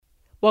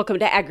Welcome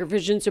to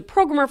AgriVisions, a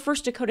program of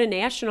First Dakota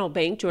National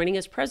Bank. Joining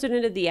us,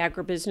 President of the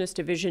Agribusiness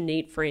Division,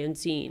 Nate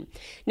Franzine.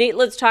 Nate,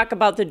 let's talk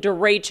about the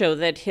derecho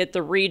that hit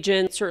the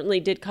region. It certainly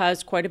did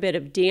cause quite a bit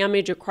of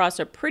damage across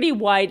a pretty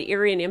wide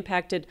area and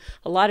impacted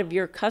a lot of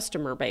your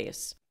customer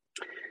base.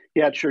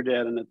 Yeah, it sure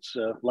did. And it's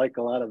like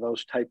a lot of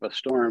those type of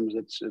storms,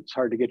 it's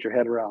hard to get your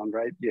head around,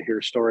 right? You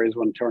hear stories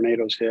when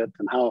tornadoes hit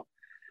and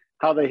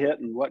how they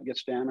hit and what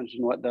gets damaged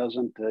and what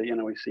doesn't.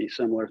 We see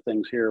similar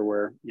things here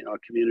where, a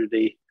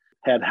community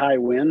had high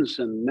winds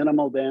and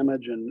minimal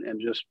damage, and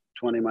just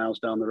 20 miles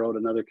down the road,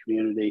 another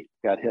community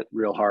got hit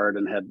real hard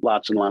and had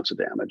lots and lots of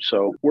damage.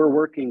 So we're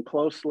working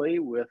closely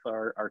with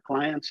our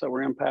clients that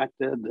were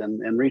impacted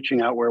and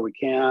reaching out where we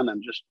can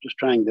and just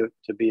trying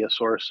to be a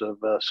source of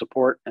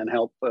support and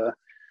help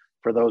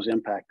for those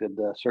impacted.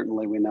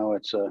 Certainly we know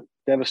it's a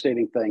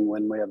devastating thing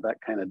when we have that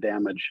kind of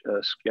damage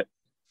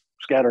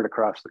scattered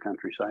across the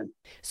countryside.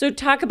 So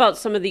talk about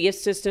some of the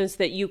assistance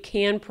that you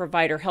can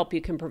provide or help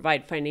you can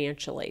provide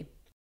financially.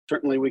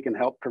 Certainly, we can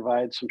help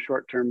provide some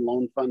short-term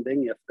loan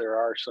funding if there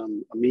are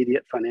some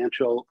immediate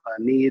financial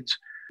needs.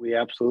 We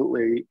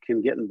absolutely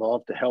can get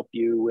involved to help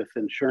you with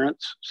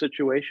insurance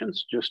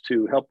situations, just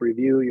to help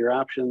review your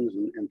options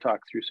and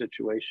talk through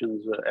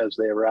situations as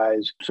they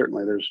arise.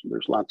 Certainly,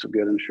 there's lots of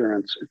good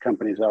insurance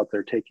companies out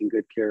there taking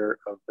good care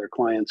of their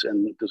clients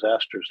in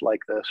disasters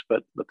like this,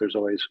 but there's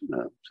always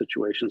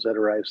situations that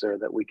arise there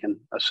that we can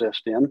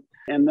assist in.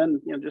 And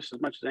then, just as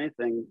much as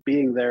anything,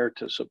 being there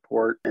to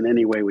support in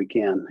any way we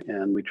can.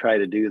 And we try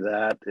to do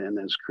that in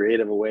as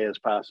creative a way as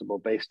possible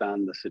based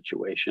on the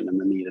situation and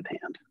the need at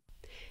hand.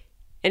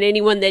 And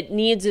anyone that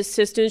needs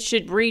assistance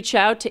should reach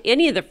out to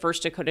any of the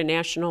First Dakota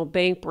National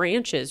Bank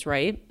branches,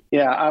 right?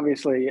 Yeah,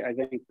 obviously, I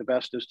think the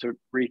best is to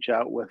reach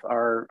out with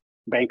our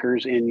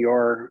bankers in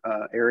your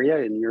area,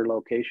 in your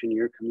location,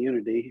 your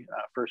community,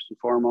 first and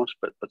foremost,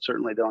 but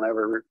certainly don't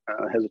ever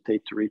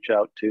hesitate to reach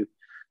out to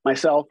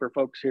myself or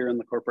folks here in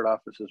the corporate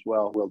office as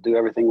well. We'll do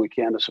everything we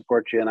can to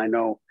support you. And I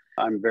know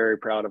I'm very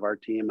proud of our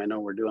team. I know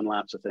we're doing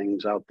lots of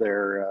things out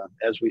there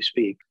as we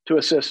speak to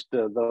assist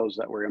those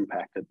that were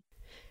impacted.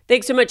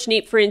 Thanks so much,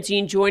 Nate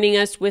Franzine, joining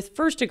us with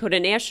First Dakota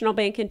National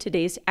Bank in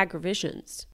today's AgriVisions.